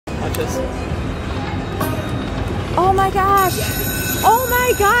Watch this. Oh my gosh! Oh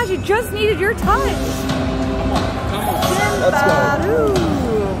my gosh! It just needed your touch. Come on. Let's go.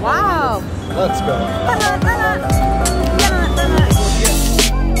 Wow. Let's go.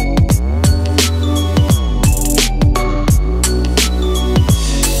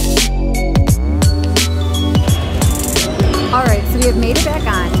 All right, so we have made it back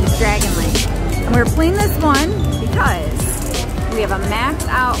on to Dragon Lake, and we're playing this one because we have a maxed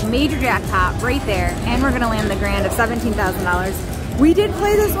out major jackpot right there, and we're gonna land the grand of $17,000. We did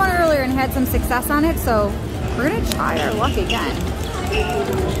play this one earlier and had some success on it, so we're gonna try our luck again.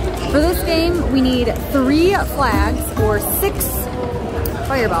 For this game, we need 3 flags or 6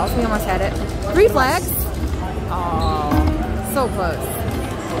 fireballs. We almost had it. 3 flags. Oh, so close.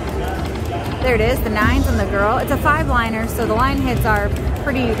 There it is, the 9s on the girl. It's a 5-liner, so the line hits are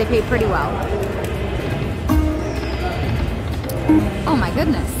they pay pretty well. Oh my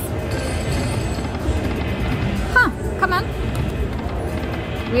goodness. Huh, come on.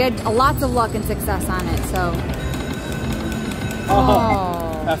 We had lots of luck and success on it, so.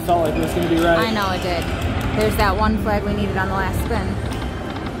 Oh, that felt like it was gonna be right. I know it did. There's that 1 flag we needed on the last spin.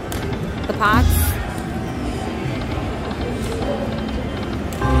 The pots.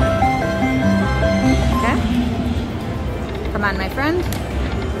 Come on, my friend.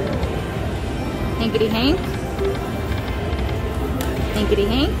 Hankety Hank. Hankety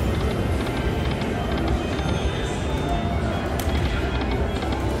Hank.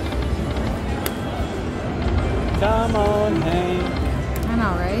 Come on, Hank. I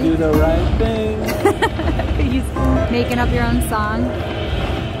know, right? Do the right thing. He's making up your own song.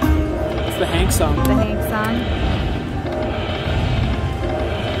 It's the Hank song. The Hank song.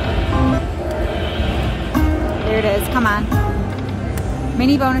 There it is. Come on.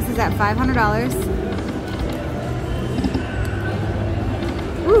 Mini bonus is at $500.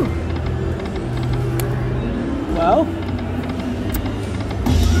 Woo. Well.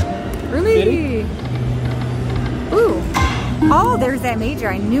 Really? Ooh. Oh, there's that major.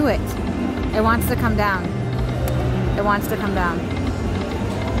 I knew it. It wants to come down. It wants to come down.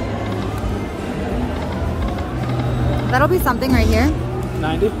 That'll be something right here.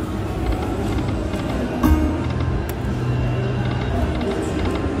 90.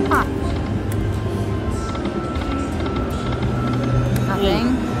 Huh. Nothing.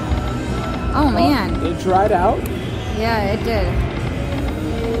 Oh man. It dried out? Yeah, it did.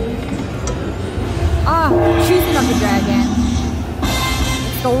 Oh, choosing of the dragon.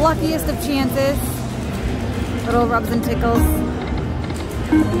 It's the luckiest of chances. Little rubs and tickles.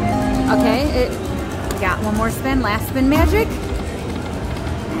 Okay, we got one more spin. Last spin magic.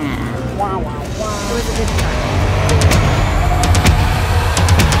 Wow, wow, wow. It was a good try.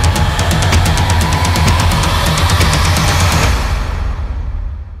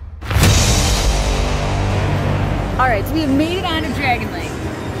 Alright, so we have made it on to Dragon Lake.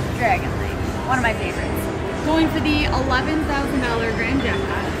 Dragon Lake, one of my favorites. Going for the $11,000 grand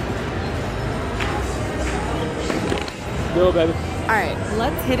jackpot. Go, baby. Alright,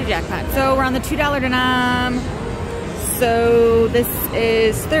 let's hit a jackpot. So we're on the $2 denom. So this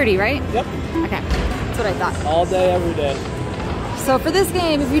is 30, right? Yep. Okay, that's what I thought. All day, every day. So for this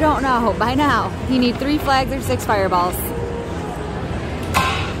game, if you don't know, by now, you need 3 flags or 6 fireballs.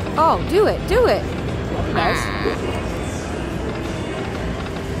 Oh, do it, do it. Nice.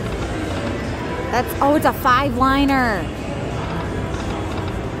 Oh, it's a 5-liner.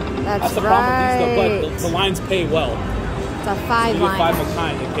 That's the right. problem with these, though, but the lines pay well. It's a 5-liner. You get 5 of a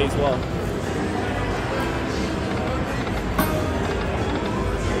kind, it pays well.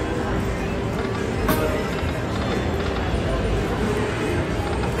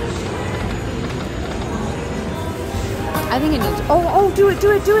 I think it needs. Oh, do it,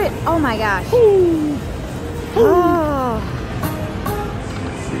 do it, do it. Oh my gosh. Ooh. Oh.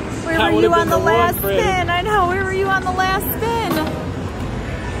 Where were you on the last spin? I know, where were you on the last spin?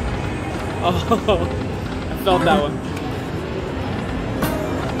 Oh, I felt that one.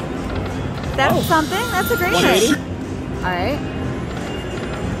 That's something. That's a great hit. All right.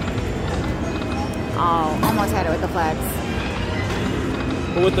 Oh, almost had it with the flags.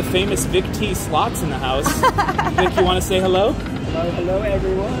 But with the famous Vic T slots in the house, Vic, you want to say hello? Hello, hello,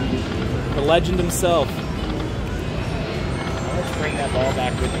 everyone. The legend himself. Let's bring that ball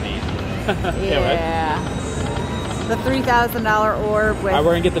back with me. Yeah, right? The $3,000 orb with... All right,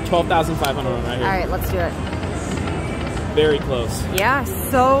 we're going to get the 12,500 one right here. All right, let's do it. Very close. Yeah,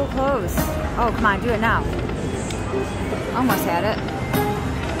 so close. Oh, come on, do it now. Almost had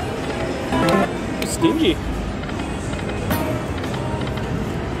it. Stingy.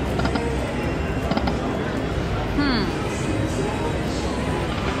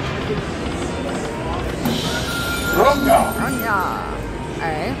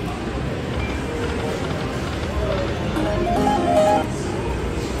 Alright.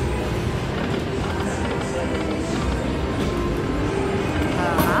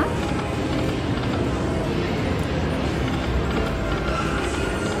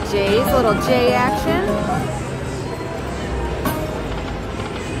 J's, little J action.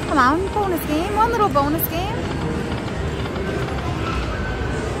 Come on, bonus game. One little bonus game.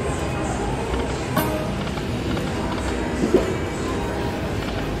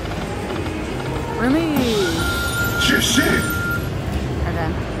 Remove. Okay.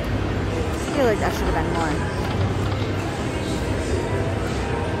 I feel like that should have been more.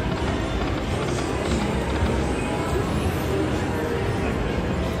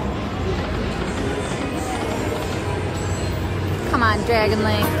 Come on, Dragon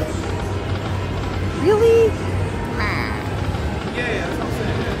Link. Really? Yeah, that's what I'm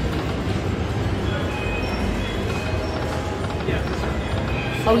saying.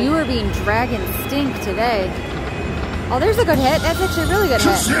 Yeah. Oh, you were being Dragon Stink today. Oh, there's a good hit. That's actually a really good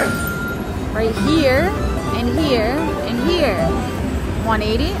hit. Right here, and here, and here.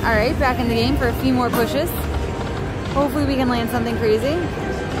 180. All right, back in the game for a few more pushes. Hopefully we can land something crazy.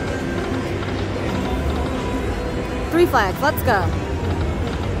 3 flags, let's go.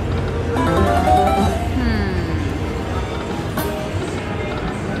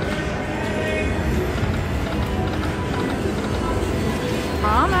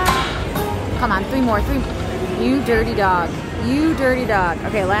 Come on, 3 more, 3. You dirty dog. You dirty dog.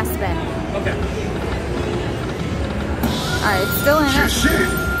 Okay, last spin. Okay. Alright, it's still in it.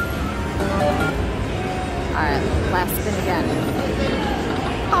 Alright, last spin again.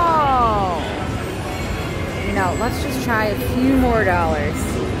 Oh! You know, let's just try a few more dollars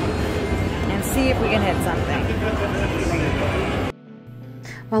and see if we can hit something.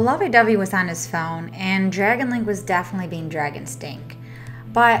 Well, Lovey Dovey was on his phone, and Dragon Link was definitely being Dragon Stink.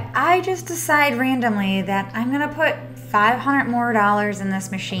 But I just decide randomly that I'm gonna put $500 more in this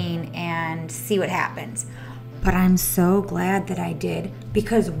machine and see what happens. But I'm so glad that I did,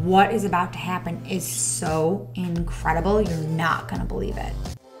 because what is about to happen is so incredible. You're not gonna believe it.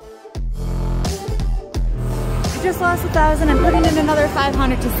 I just lost 1,000. I'm putting in another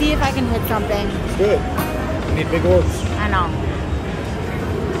 500 to see if I can hit something. Let's do it. We need big orbs. I know.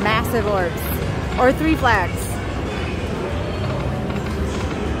 Massive orbs. Or 3 flags.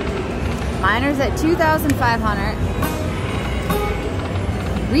 Miner's at 2,500.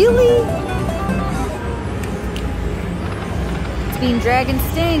 Really? It's being Dragon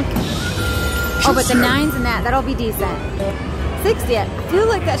Stink. Oh, but the 9s and that'll be decent. 60. I feel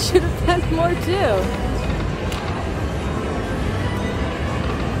like that should have been more too.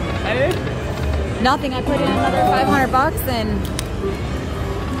 Anything? Nothing. I put in another 500 bucks and...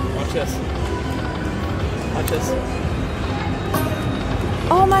 Watch this. Watch this.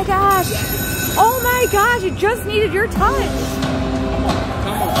 Oh my gosh! Oh my gosh! It just needed your touch.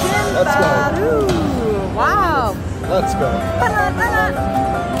 Come on. Let's go. Wow! Let's go.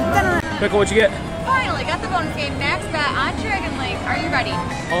 Pickle, what you get? Finally got the bonus game. Max bet on Dragon Link. Are you ready?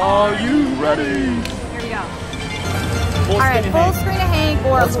 Are you ready? Here we go. Full All right, screen full screen of Hank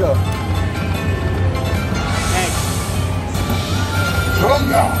or Let's go. Hank.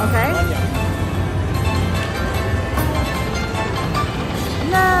 okay.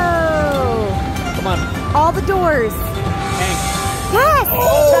 No! Come on. All the doors. Hank. Yes! Oh,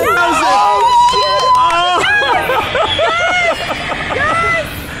 Yes!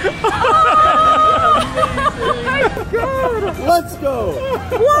 Let's go.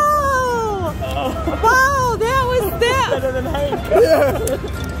 Whoa! Wow, that was that. Better than Hank. Yeah.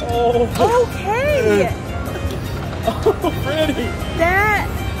 Oh. Okay. Oh, pretty. That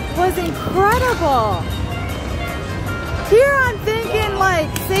was incredible. Here I'm thinking like,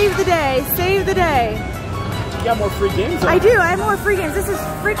 save the day, save the day. You got more free games. I do, I have more free games. This is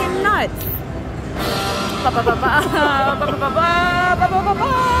freaking nuts. Oh my god.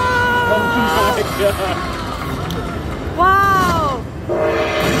 Wow.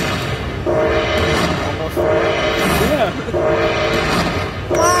 Almost. Yeah. Wow.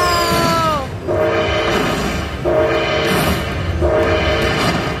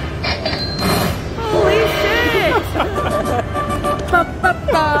 Holy shit.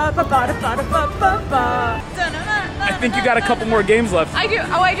 I think you got a couple more games left. I do.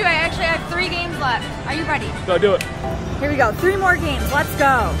 Oh, I do. I actually have 3 games left. Are you ready? Go do it. Here we go. 3 more games. Let's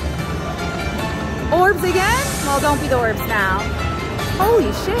go. Orbs again? Well, don't be the orbs now.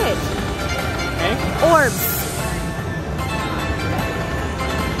 Holy shit. Hank? Orbs.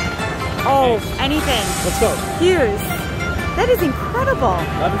 Oh, anything. Let's go. Hughes. That is incredible.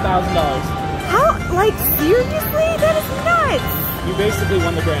 $11,000. How, like, seriously? That is nuts. You basically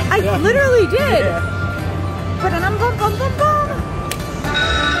won the grand. I literally did. But bum bum bum bum.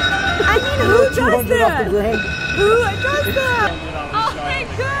 I mean, who does that? Who does that? Oh my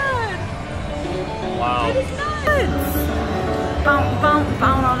god! Wow. That is nuts. Bum bum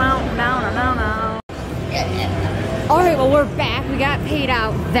bum no. All right, well we're back. We got paid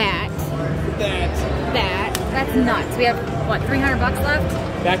out that. That's nuts. We have what, 300 bucks left?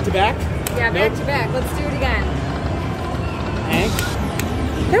 Back to back? Yeah, back to back. Let's do it again. Hank?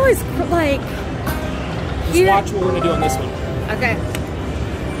 There was like. Just watch what we're gonna do on this one. Okay.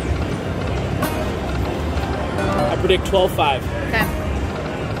 I predict 12-5. Okay.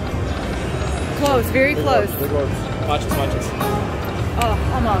 Close, very close. Watch this. Oh,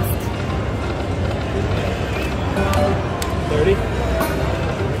 almost. 30.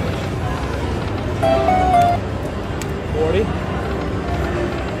 40.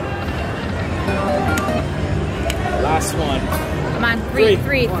 Last one. Come on, three.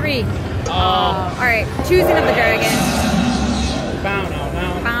 Oh, all right. Choosing of the dragon. Bow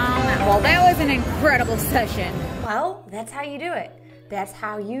now. Well, that was an incredible session. Well, that's how you do it. That's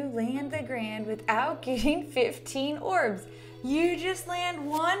how you land the grand without getting 15 orbs. You just land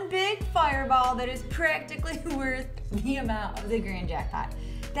one big fireball that is practically worth the amount of the grand jackpot.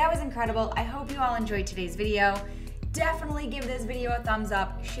 That was incredible. I hope you all enjoyed today's video. Definitely give this video a thumbs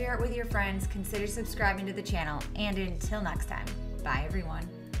up, share it with your friends, consider subscribing to the channel, and until next time, bye everyone.